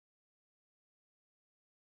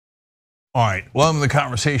All right, welcome to the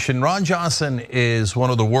conversation. Ron Johnson is one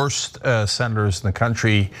of the worst senators in the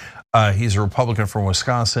country. He's a Republican from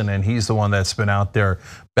Wisconsin, and he's the one that's been out there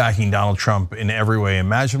backing Donald Trump in every way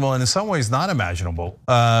imaginable, and in some ways not imaginable,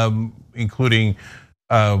 including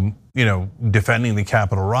defending the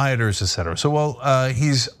Capitol rioters, et cetera. So,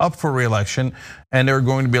 he's up for re-election, and there are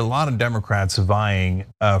going to be a lot of Democrats vying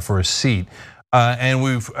for a seat. And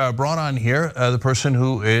we've brought on here the person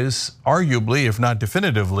who is arguably, if not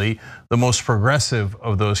definitively, the most progressive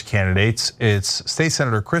of those candidates. It's State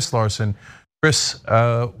Senator Chris Larson. Chris,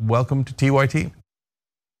 welcome to TYT.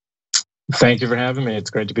 Thank you for having me. It's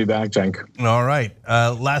great to be back, Cenk. All right.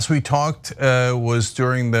 Last we talked was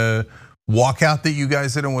during the walkout that you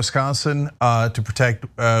guys did in Wisconsin to protect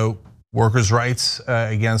workers' rights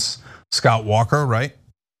against Scott Walker, right?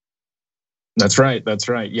 That's right. That's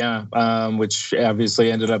right. Yeah, which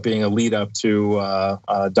obviously ended up being a lead up to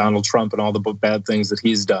Donald Trump and all the bad things that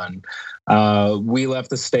he's done. We left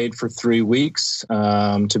the state for 3 weeks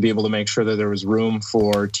to be able to make sure that there was room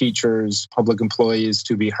for teachers, public employees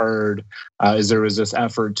to be heard, as there was this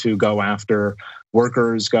effort to go after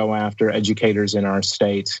workers, go after educators in our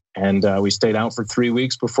state. And we stayed out for 3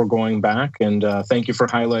 weeks before going back. And thank you for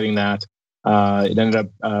highlighting that. It ended up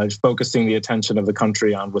focusing the attention of the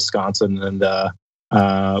country on Wisconsin and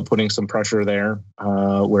putting some pressure there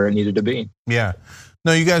where it needed to be. Yeah,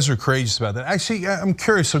 no, you guys are courageous about that. Actually, I'm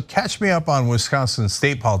curious, so catch me up on Wisconsin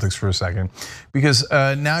state politics for a second, because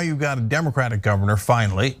now you've got a Democratic governor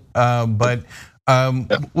finally, but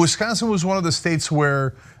Wisconsin was one of the states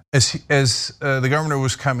where as the governor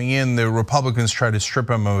was coming in, the Republicans tried to strip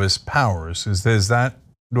him of his powers. Is that,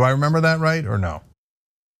 do I remember that right or no?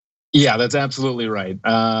 Yeah, that's absolutely right.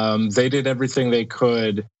 They did everything they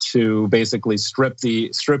could to basically strip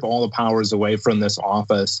all the powers away from this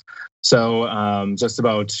office. So just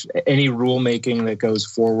about any rulemaking that goes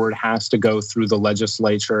forward has to go through the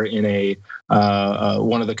legislature in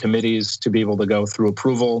one of the committees to be able to go through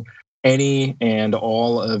approval. Any and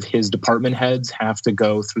all of his department heads have to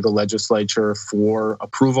go through the legislature for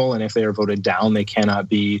approval, and if they are voted down, they cannot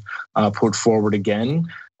be put forward again.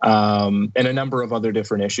 And a number of other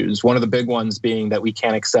different issues. One of the big ones being that we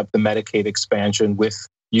can't accept the Medicaid expansion with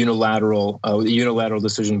unilateral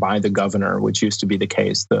decision by the governor, which used to be the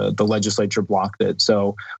case. The legislature blocked it.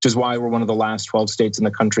 So, which is why we're one of the last 12 states in the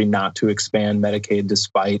country not to expand Medicaid,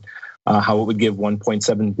 despite how it would give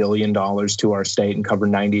 $1.7 billion to our state and cover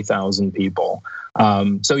 90,000 people.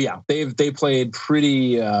 So yeah, they played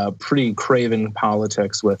pretty craven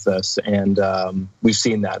politics with this, and we've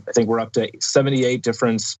seen that. I think we're up to 78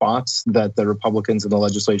 different spots that the Republicans in the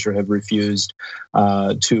legislature have refused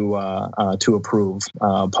to approve,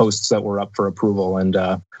 posts that were up for approval, and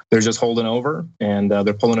they're just holding over, and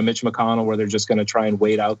they're pulling a Mitch McConnell where they're just going to try and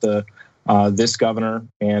wait out this governor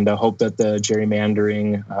and hope that the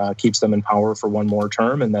gerrymandering keeps them in power for one more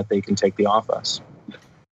term and that they can take the office.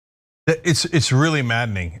 It's really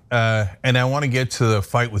maddening, and I want to get to the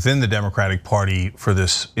fight within the Democratic Party for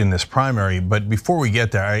this in this primary. But before we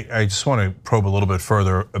get there, I just want to probe a little bit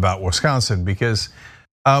further about Wisconsin, because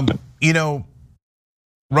Russ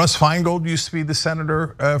Feingold used to be the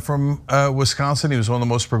senator from Wisconsin. He was one of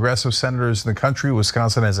the most progressive senators in the country.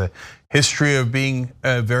 Wisconsin has a history of being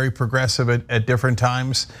very progressive at different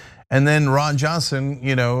times. And then Ron Johnson,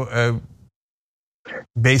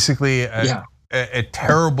 basically a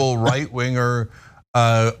terrible right winger,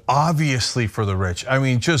 obviously for the rich. I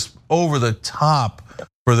mean, just over the top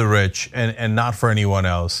for the rich and not for anyone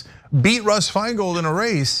else. Beat Russ Feingold in a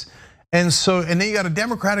race, and then you got a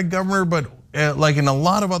Democratic governor, but like in a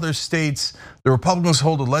lot of other states, the Republicans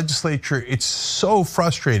hold the legislature. It's so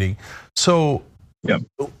frustrating. So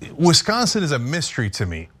Wisconsin is a mystery to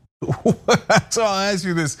me. So I'll ask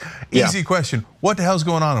you this easy question: what the hell's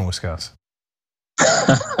going on in Wisconsin?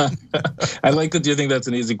 I like that you think that's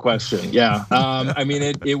an easy question. Yeah, I mean,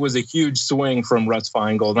 it was a huge swing from Russ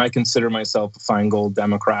Feingold, and I consider myself a Feingold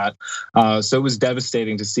Democrat. So it was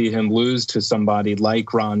devastating to see him lose to somebody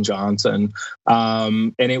like Ron Johnson.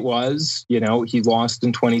 And it was, he lost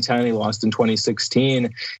in 2010, he lost in 2016.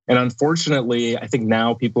 And unfortunately, I think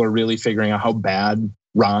now people are really figuring out how bad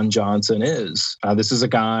Ron Johnson is. This is a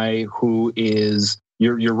guy who is,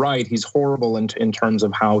 you're right, he's horrible in terms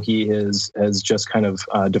of how he has just kind of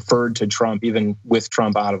deferred to Trump, even with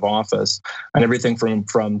Trump out of office, and everything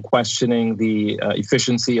from questioning the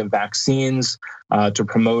efficiency of vaccines to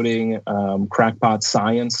promoting crackpot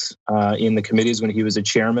science in the committees when he was a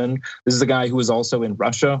chairman. This is a guy who was also in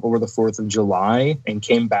Russia over the 4th of July and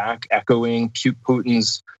came back echoing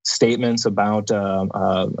Putin's statements about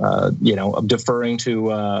deferring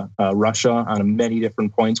to Russia on many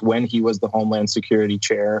different points when he was the Homeland Security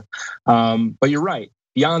chair. But you're right.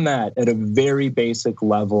 Beyond that, at a very basic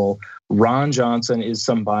level, Ron Johnson is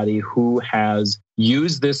somebody who has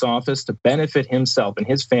used this office to benefit himself and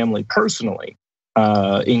his family personally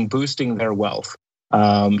in boosting their wealth.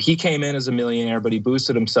 He came in as a millionaire, but he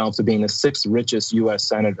boosted himself to being the 6th richest US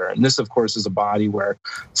senator. And this, of course, is a body where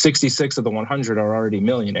 66 of the 100 are already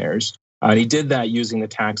millionaires. And he did that using the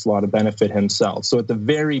tax law to benefit himself. So at the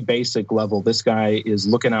very basic level, this guy is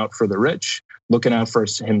looking out for the rich, looking out for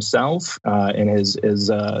himself, and has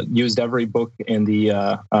used every book in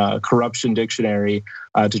the corruption dictionary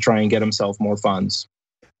to try and get himself more funds.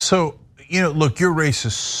 So, look, your race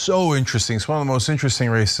is so interesting. It's one of the most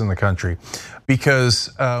interesting races in the country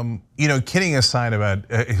because, kidding aside about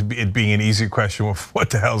it being an easy question of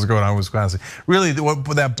what the hell is going on in Wisconsin, really what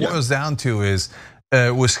that boils down to is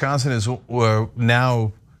Wisconsin is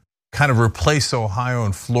now kind of replaced Ohio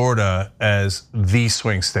and Florida as the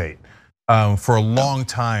swing state. For a long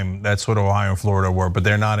time, that's what Ohio and Florida were, but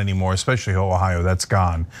they're not anymore, especially Ohio, that's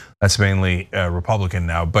gone. That's mainly Republican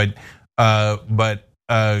now. But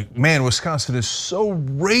man, Wisconsin is so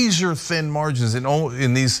razor thin margins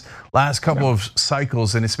in these last couple of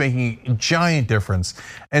cycles, and it's making a giant difference.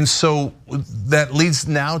 And so that leads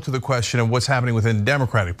now to the question of what's happening within the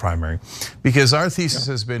Democratic primary, because our thesis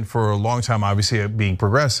has been for a long time, obviously being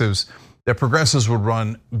progressives, that progressives would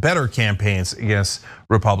run better campaigns against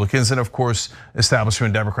Republicans. And of course,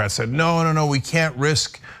 establishment Democrats said, no, we can't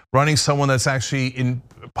risk running someone that's actually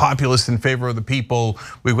populist in favor of the people.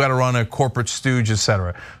 We've got to run a corporate stooge, et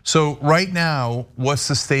cetera. So right now, what's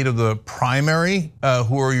the state of the primary?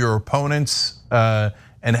 Who are your opponents?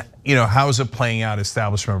 And how is it playing out,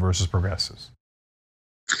 establishment versus progressives?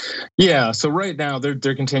 Yeah, so right now there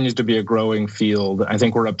continues to be a growing field. I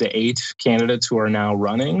think we're up to 8 candidates who are now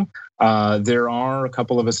running. There are a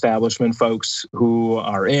couple of establishment folks who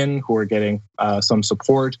are getting some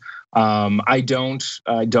support. I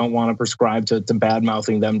don't want to prescribe to bad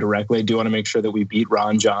mouthing them directly. I do want to make sure that we beat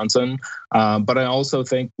Ron Johnson. But I also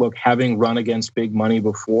think, look, having run against big money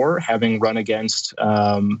before, having run against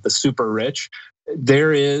the super rich,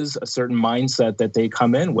 there is a certain mindset that they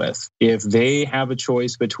come in with. If they have a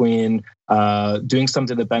choice between doing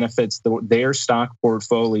something that benefits their stock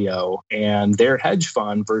portfolio and their hedge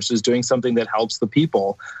fund versus doing something that helps the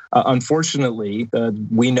people, unfortunately,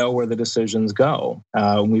 we know where the decisions go.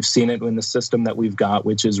 We've seen it in the system that we've got,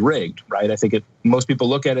 which is rigged, right? I think most people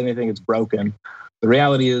look at it and they think it's broken. The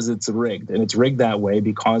reality is it's rigged, and it's rigged that way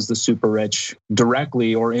because the super rich,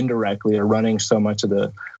 directly or indirectly, are running so much of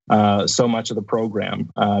the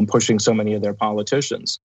program and pushing so many of their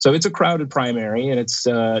politicians. So it's a crowded primary, and it's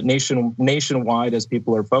nationwide as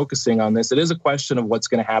people are focusing on this. It is a question of what's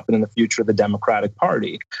going to happen in the future of the Democratic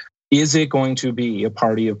Party. Is it going to be a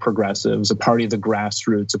party of progressives, a party of the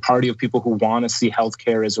grassroots, a party of people who want to see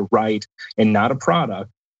healthcare as a right and not a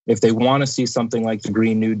product? If they want to see something like the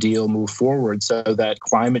Green New Deal move forward so that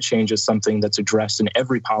climate change is something that's addressed in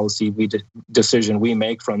every policy decision we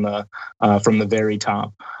make from the very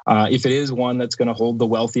top. If it is one that's going to hold the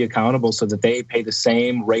wealthy accountable so that they pay the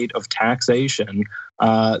same rate of taxation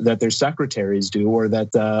that their secretaries do or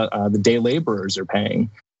that the day laborers are paying.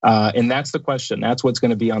 And that's the question. That's what's going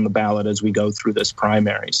to be on the ballot as we go through this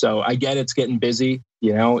primary. So I get it's getting busy.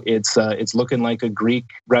 It's looking like a Greek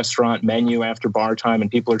restaurant menu after bar time, and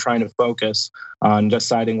people are trying to focus on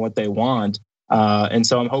deciding what they want. And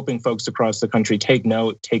so I'm hoping folks across the country take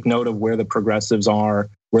note of where the progressives are,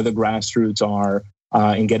 where the grassroots are,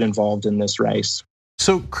 and get involved in this race.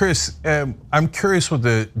 So, Chris, I'm curious what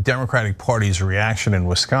the Democratic Party's reaction in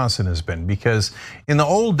Wisconsin has been, because in the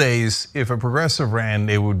old days, if a progressive ran,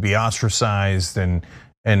 it would be ostracized and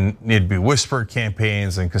it'd be whispered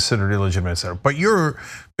campaigns and considered illegitimate, et cetera. But you've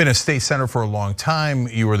been a state senator for a long time.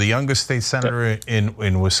 You were the youngest state senator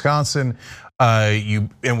in Wisconsin.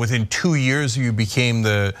 And within 2 years, you became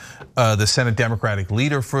the Senate Democratic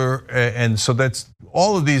leader and so that's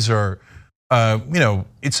all of these are.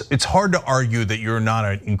 It's hard to argue that you're not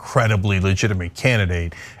an incredibly legitimate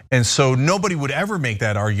candidate. And so nobody would ever make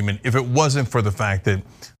that argument if it wasn't for the fact that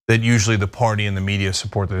usually the party and the media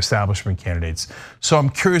support the establishment candidates. So I'm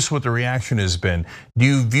curious what the reaction has been. Do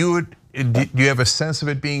you view it, do you have a sense of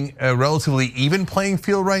it being a relatively even playing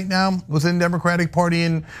field right now within the Democratic Party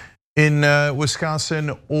in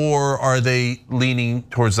Wisconsin, or are they leaning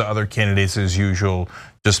towards the other candidates as usual,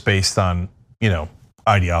 just based on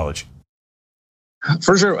ideology?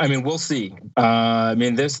 For sure. I mean, we'll see.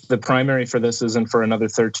 The primary for this isn't for another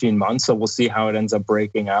 13 months, so we'll see how it ends up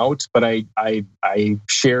breaking out. But I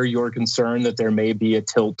share your concern that there may be a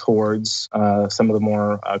tilt towards some of the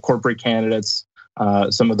more corporate candidates,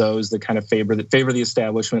 some of those that kind of favor the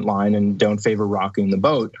establishment line and don't favor rocking the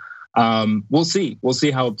boat. We'll see. We'll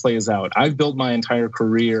see how it plays out. I've built my entire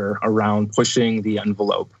career around pushing the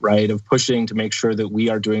envelope, right? Of pushing to make sure that we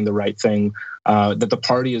are doing the right thing, that the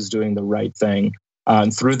party is doing the right thing.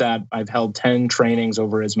 And through that, I've held 10 trainings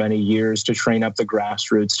over as many years to train up the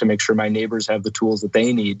grassroots, to make sure my neighbors have the tools that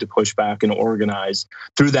they need to push back and organize.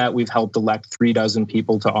 Through that, we've helped elect 36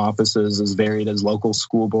 people to offices as varied as local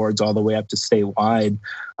school boards all the way up to statewide.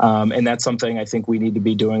 And that's something I think we need to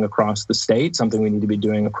be doing across the state, something we need to be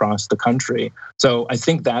doing across the country. So I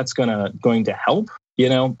think that's going to help.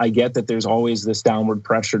 I get that there's always this downward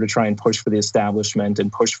pressure to try and push for the establishment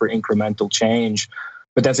and push for incremental change.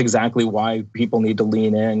 But that's exactly why people need to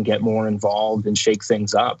lean in, get more involved, and shake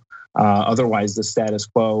things up. Otherwise, the status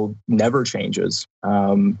quo never changes.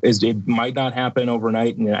 It might not happen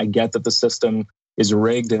overnight, and I get that the system is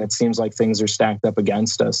rigged and it seems like things are stacked up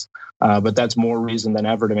against us. But that's more reason than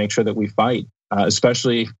ever to make sure that we fight,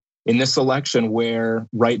 especially in this election where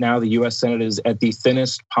right now the US Senate is at the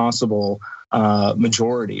thinnest possible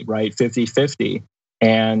majority, right? 50-50.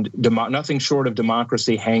 And nothing short of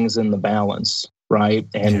democracy hangs in the balance. Right.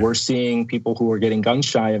 And we're seeing people who are getting gun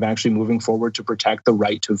shy of actually moving forward to protect the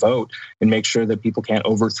right to vote and make sure that people can't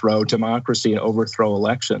overthrow democracy and overthrow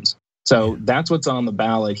elections. So that's what's on the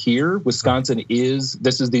ballot here. Wisconsin is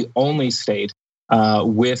the only state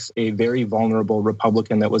with a very vulnerable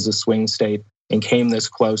Republican that was a swing state and came this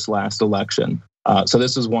close last election. So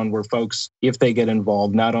this is one where folks, if they get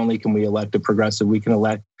involved, not only can we elect a progressive, we can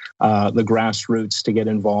elect the grassroots to get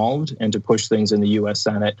involved and to push things in the US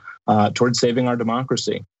Senate towards saving our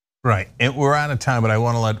democracy. Right, and we're out of time, but I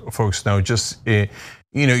want to let folks know,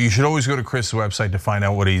 you should always go to Chris' website to find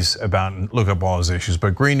out what he's about and look up all his issues.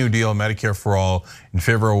 But Green New Deal, Medicare for All, in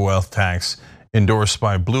favor of wealth tax, endorsed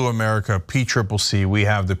by Blue America, PCCC, We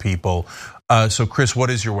Have the People. So Chris, what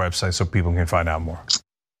is your website so people can find out more?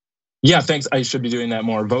 Yeah, thanks. I should be doing that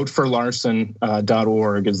more.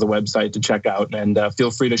 Voteforlarson.org is the website to check out, and feel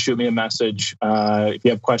free to shoot me a message if you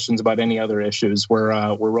have questions about any other issues. We're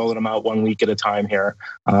rolling them out 1 week at a time here.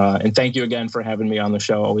 And thank you again for having me on the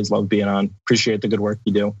show. Always love being on. Appreciate the good work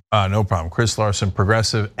you do. No problem. Chris Larson,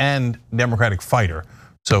 progressive and Democratic fighter.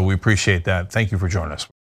 So we appreciate that. Thank you for joining us.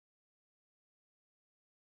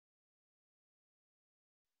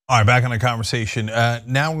 All right, back on the conversation.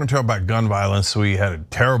 Now we're going to talk about gun violence. We had a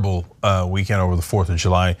terrible weekend over the 4th of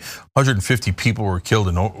July. 150 people were killed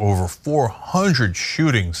in over 400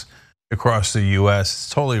 shootings across the US. It's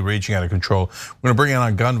totally raging out of control. We're going to bring in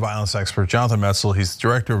our gun violence expert, Jonathan Metzl. He's the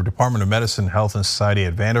director of Department of Medicine, Health and Society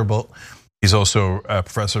at Vanderbilt. He's also a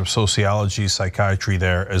professor of sociology, psychiatry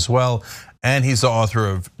there as well. And he's the author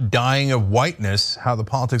of Dying of Whiteness, How the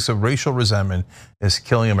Politics of Racial Resentment is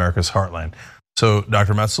Killing America's Heartland. So,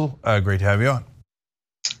 Dr. Metzl, great to have you on.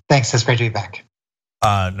 Thanks, it's great to be back.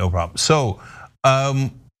 No problem. So, of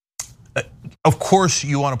course,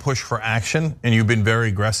 you want to push for action, and you've been very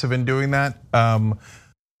aggressive in doing that.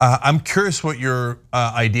 I'm curious what your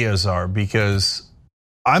ideas are, because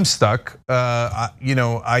I'm stuck.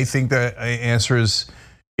 I think the answer is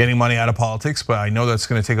getting money out of politics, but I know that's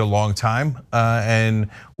going to take a long time. And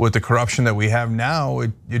with the corruption that we have now,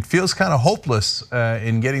 it feels kind of hopeless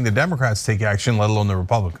in getting the Democrats to take action, let alone the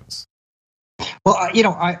Republicans. Well,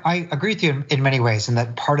 I agree with you in many ways, and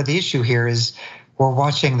that part of the issue here is we're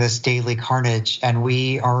watching this daily carnage, and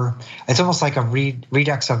it's almost like a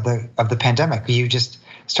redux of the pandemic. You just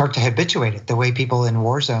start to habituate it the way people in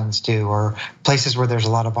war zones do, or places where there's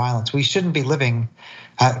a lot of violence. We shouldn't be living.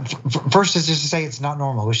 First is just to say it's not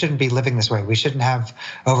normal. We shouldn't be living this way. We shouldn't have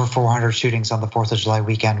over 400 shootings on the 4th of July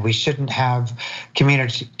weekend. We shouldn't have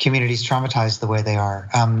communities traumatized the way they are.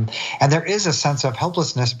 And there is a sense of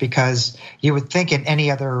helplessness, because you would think in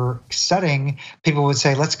any other setting, people would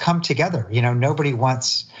say, let's come together. Nobody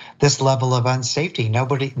wants this level of unsafety.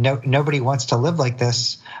 Nobody wants to live like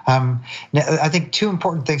this. I think two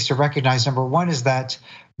important things to recognize. Number one is that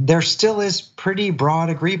there still is pretty broad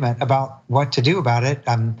agreement about what to do about it.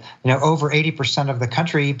 Over 80% of the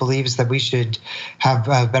country believes that we should have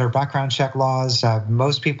better background check laws.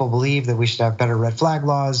 Most people believe that we should have better red flag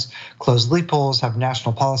laws, close loopholes, have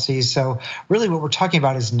national policies. So really what we're talking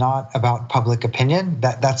about is not about public opinion.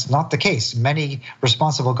 That's not the case. Many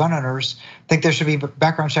responsible gun owners think there should be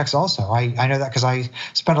background checks also. I know that because I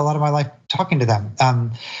spent a lot of my life talking to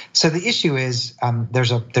them. So the issue is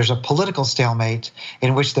there's a political stalemate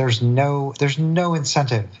in which there's no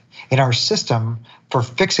incentive in our system for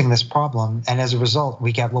fixing this problem, and as a result,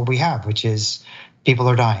 we get what we have, which is people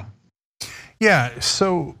are dying. Yeah.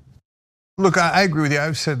 So. Look, I agree with you.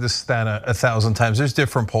 I've said this stat 1,000 times. There's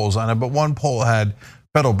different polls on it, but one poll had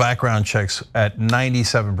federal background checks at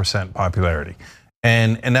 97% popularity.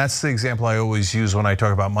 And that's the example I always use when I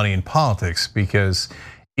talk about money in politics, because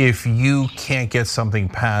if you can't get something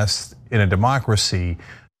passed in a democracy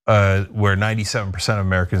where 97% of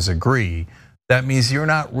Americans agree, that means you're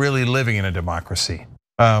not really living in a democracy.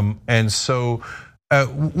 And so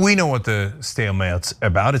we know what the stalemate's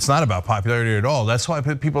about. It's not about popularity at all. That's why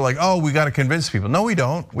people are like, oh, we got to convince people. No, we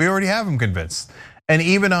don't. We already have them convinced. And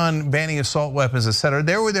even on banning assault weapons, et cetera,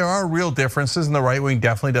 there are real differences, and the right wing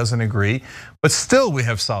definitely doesn't agree. But still, we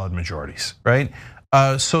have solid majorities, right?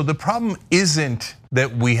 So the problem isn't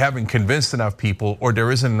that we haven't convinced enough people, or there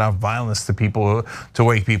isn't enough violence to people to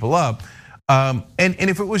wake people up. And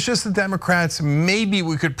if it was just the Democrats, maybe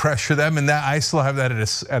we could pressure them, and that I still have that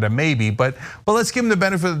at a maybe. But let's give them the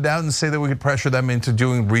benefit of the doubt and say that we could pressure them into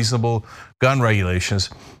doing reasonable gun regulations.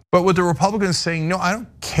 But with the Republicans saying, no, I don't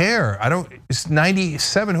care. It's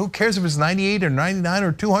 97. Who cares if it's 98 or 99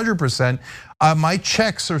 or 200%? My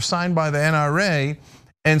checks are signed by the NRA,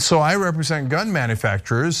 and so I represent gun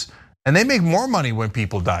manufacturers, and they make more money when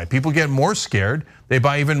people die. People get more scared. They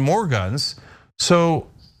buy even more guns. So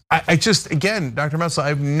I just, again, Dr. Metzl, I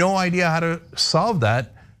have no idea how to solve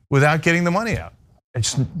that without getting the money out.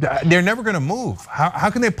 They're never going to move. How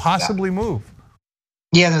can they possibly move?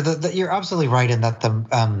 Yeah, you're absolutely right in that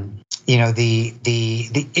the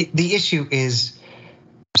issue is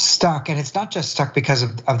stuck, and it's not just stuck because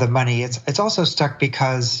of the money. It's also stuck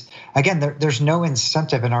because, again, there's no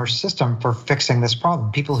incentive in our system for fixing this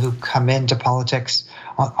problem. People who come into politics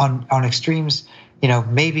on extremes,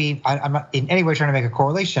 maybe I'm not in any way trying to make a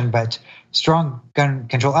correlation, but strong gun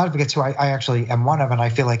control advocates, who I actually am one of, and I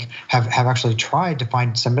feel like have actually tried to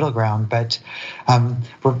find some middle ground. But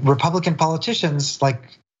Republican politicians, like,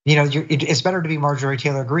 it's better to be Marjorie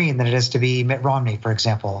Taylor Greene than it is to be Mitt Romney, for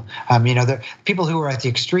example. The people who are at the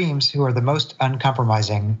extremes, who are the most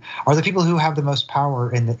uncompromising, are the people who have the most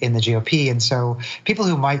power in the GOP. And so people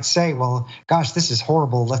who might say, well, gosh, this is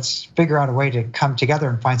horrible, let's figure out a way to come together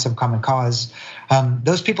and find some common cause.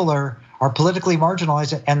 Those people are politically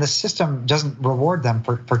marginalized, and the system doesn't reward them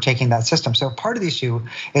for taking that system. So part of the issue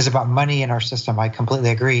is about money in our system. I completely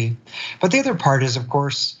agree. But the other part is, of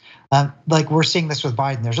course, like we're seeing this with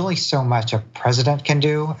Biden. There's only so much a president can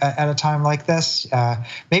do at a time like this.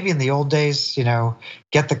 Maybe in the old days,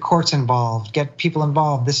 get the courts involved, get people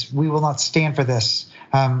involved. We will not stand for this.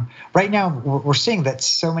 Right now, we're seeing that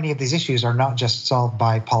so many of these issues are not just solved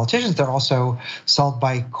by politicians, they're also solved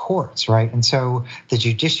by courts, right? And so the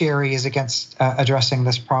judiciary is against addressing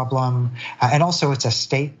this problem. And also it's a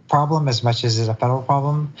state problem as much as it's a federal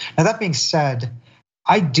problem. Now, that being said,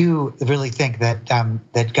 I do really think that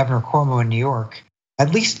that Governor Cuomo in New York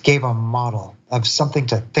at least gave a model of something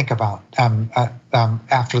to think about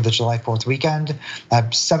after the July 4th weekend,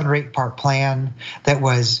 a 7 or 8 part plan that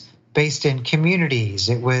was based in communities.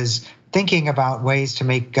 It was thinking about ways to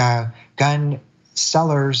make gun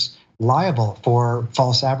sellers liable for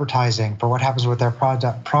false advertising, for what happens with their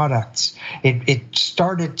products. It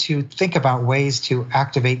started to think about ways to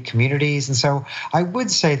activate communities. And so I would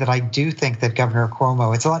say that I do think that Governor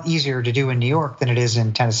Cuomo, it's a lot easier to do in New York than it is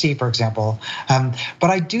in Tennessee, for example. But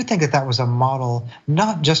I do think that was a model,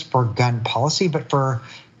 not just for gun policy, but for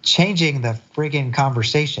changing the friggin'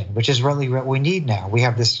 conversation, which is really what we need now. We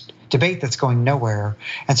have this debate that's going nowhere.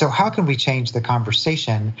 And so how can we change the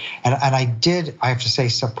conversation? And I have to say,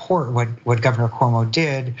 support what Governor Cuomo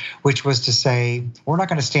did, which was to say, we're not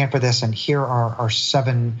going to stand for this, and here are our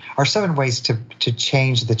seven ways to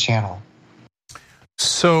change the channel.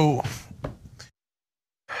 So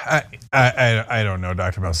I don't know,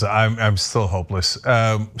 Dr. Metzl. I'm still hopeless.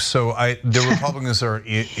 The Republicans are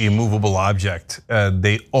immovable object.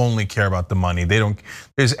 They only care about the money. They don't.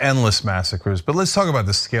 There's endless massacres. But let's talk about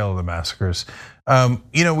the scale of the massacres.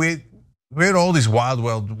 We had all these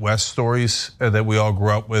Wild West stories that we all grew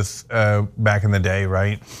up with back in the day,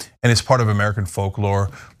 right? And it's part of American folklore,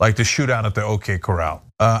 like the shootout at the OK Corral.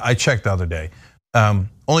 I checked the other day.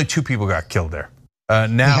 Only 2 people got killed there.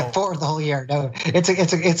 Now 4 the whole year. No, it's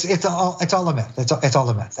all a myth. It's all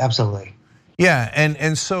a myth. Absolutely. Yeah,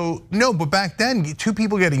 and so no, but back then 2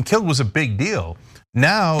 people getting killed was a big deal.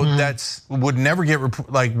 Now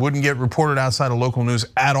wouldn't get reported outside of local news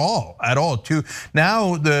at all.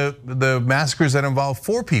 Now the massacres that involve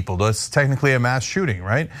 4 people, that's technically a mass shooting,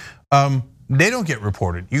 right? they don't get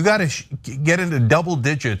reported. You got to get into double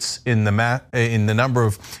digits in the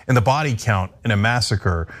body count in a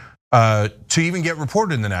massacre to even get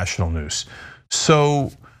reported in the national news.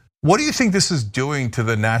 So, what do you think this is doing to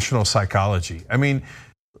the national psychology? I mean,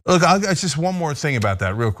 look, just one more thing about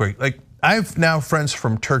that, real quick. Like, I have now friends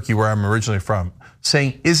from Turkey, where I'm originally from,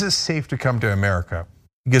 saying, "Is it safe to come to America?"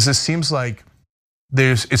 Because it seems like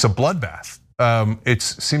it's a bloodbath. It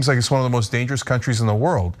seems like it's one of the most dangerous countries in the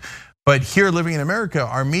world. But here, living in America,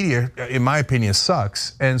 our media, in my opinion,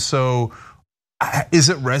 sucks. And so, is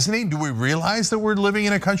it resonating? Do we realize that we're living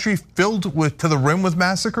in a country filled to the rim with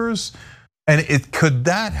massacres? And could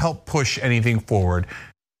that help push anything forward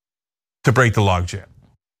to break the logjam?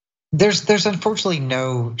 There's unfortunately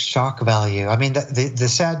no shock value. I mean, the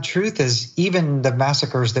sad truth is even the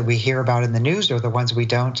massacres that we hear about in the news or the ones we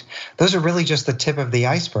don't, those are really just the tip of the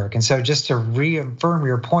iceberg. And so just to reaffirm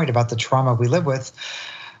your point about the trauma we live with,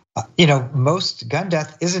 most gun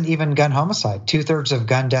death isn't even gun homicide. 2/3 of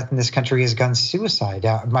gun death in this country is gun suicide.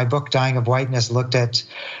 My book, Dying of Whiteness, looked at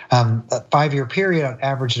a 5-year period, on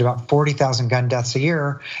average at about 40,000 gun deaths a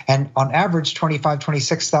year. And on average,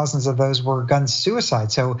 26,000 of those were gun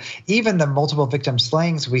suicide. So even the multiple victim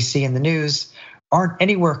slayings we see in the news aren't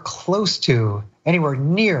anywhere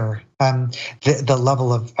near the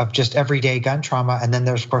level of just everyday gun trauma. And then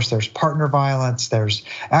there's partner violence, there's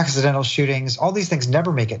accidental shootings. All these things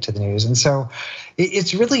never make it to the news. And so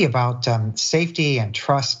it's really about safety and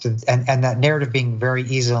trust and that narrative being very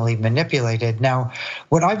easily manipulated. Now,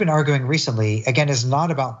 what I've been arguing recently, again, is not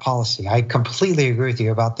about policy. I completely agree with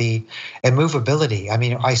you about the immovability. I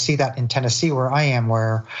mean, I see that in Tennessee where I am,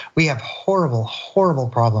 where we have horrible, horrible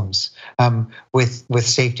problems with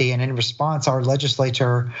safety. And in response, our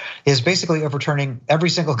legislature is basically overturning every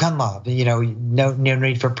single gun law. No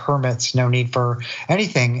need for permits, no need for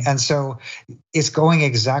anything. And so it's going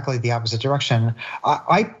exactly the opposite direction.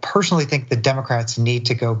 I personally think the Democrats need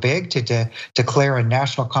to go big to declare a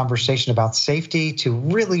national conversation about safety, to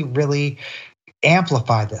really, really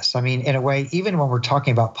amplify this. I mean, in a way, even when we're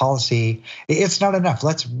talking about policy, it's not enough.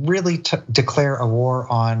 Let's really declare a war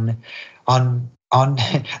on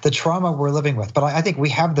the trauma we're living with. But I think we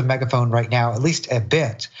have the megaphone right now, at least a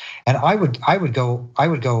bit. And I would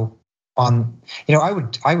go on,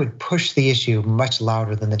 I would push the issue much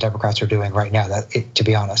louder than the Democrats are doing right now, to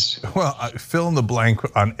be honest. Well, fill in the blank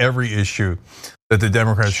on every issue that the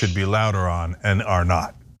Democrats should be louder on and are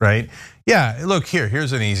not, right? Yeah, look,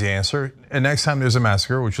 here's an easy answer. And next time there's a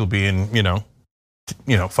massacre, which will be in,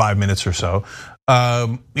 5 minutes or so,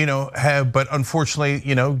 but unfortunately,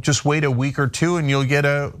 just wait a week or two and you'll get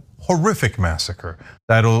a horrific massacre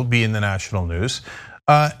that'll be in the national news.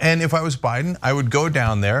 And if I was Biden, I would go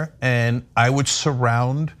down there and I would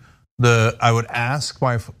ask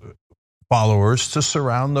my followers to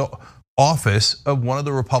surround the office of one of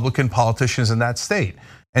the Republican politicians in that state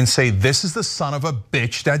and say, this is the son of a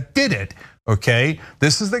bitch that did it, okay?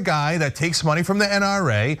 This is the guy that takes money from the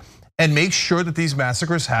NRA and make sure that these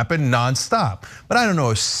massacres happen nonstop. But I don't know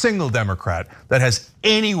a single Democrat that has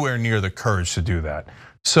anywhere near the courage to do that.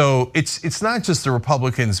 So it's not just the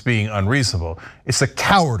Republicans being unreasonable, it's the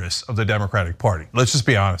cowardice of the Democratic Party. Let's just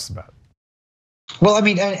be honest about it. Well, I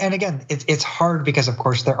mean, and again, it's hard because, of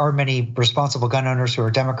course, there are many responsible gun owners who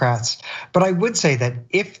are Democrats. But I would say that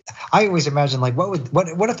I always imagine, like,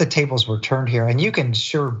 what if the tables were turned here? And you can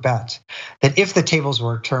sure bet that if the tables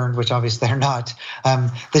were turned, which obviously they're not,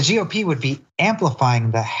 the GOP would be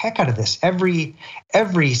amplifying the heck out of this. Every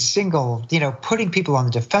single, putting people on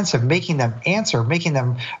the defensive, making them answer, making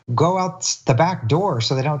them go out the back door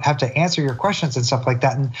so they don't have to answer your questions and stuff like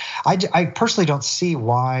that. And I personally don't see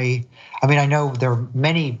why. I mean, I know there are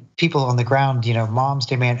many people on the ground, Moms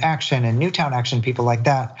Demand Action and Newtown Action, people like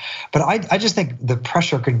that. But I just think the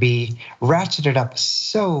pressure could be ratcheted up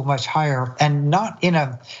so much higher, and not in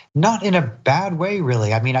a bad way,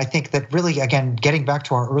 really. I mean, I think that really, again, getting back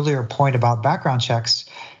to our earlier point about background checks,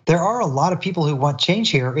 there are a lot of people who want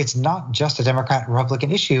change here. It's not just a Democrat and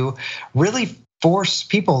Republican issue. Really force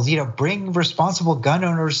people, bring responsible gun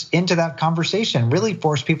owners into that conversation, really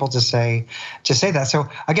force people to say that. So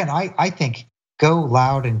again, I think go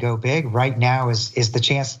loud and go big right now is the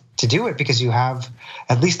chance to do it, because you have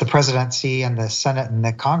at least the presidency and the Senate and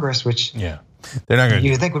the Congress, which they're not going to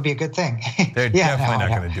you think would be a good thing. They're definitely not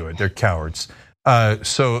going to do it. They're cowards.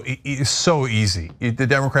 So it's so easy. The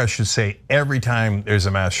Democrats should say every time there's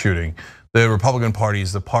a mass shooting, the Republican Party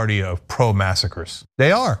is the party of pro-massacres.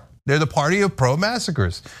 They are. They're the party of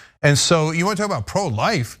pro-massacres. And so you want to talk about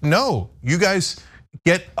pro-life? No, you guys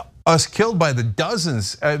get us killed by the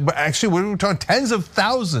dozens. Actually, we're talking tens of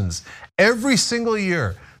thousands every single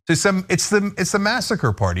year. It's the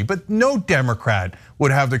massacre party, but no Democrat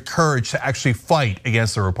would have the courage to actually fight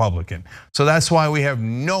against a Republican. So that's why we have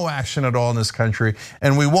no action at all in this country,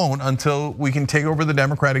 and we won't until we can take over the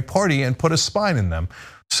Democratic Party and put a spine in them.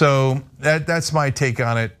 So that's my take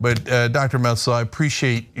on it. But Dr. Metzl, I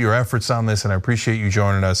appreciate your efforts on this, and I appreciate you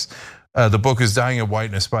joining us. The book is Dying of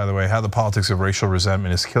Whiteness, by the way, How the Politics of Racial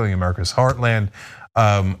Resentment is Killing America's Heartland.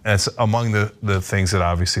 It's among the things that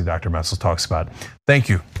obviously Dr. Metzl talks about. Thank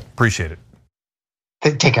you, appreciate it.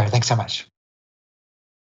 Take care, thanks so much.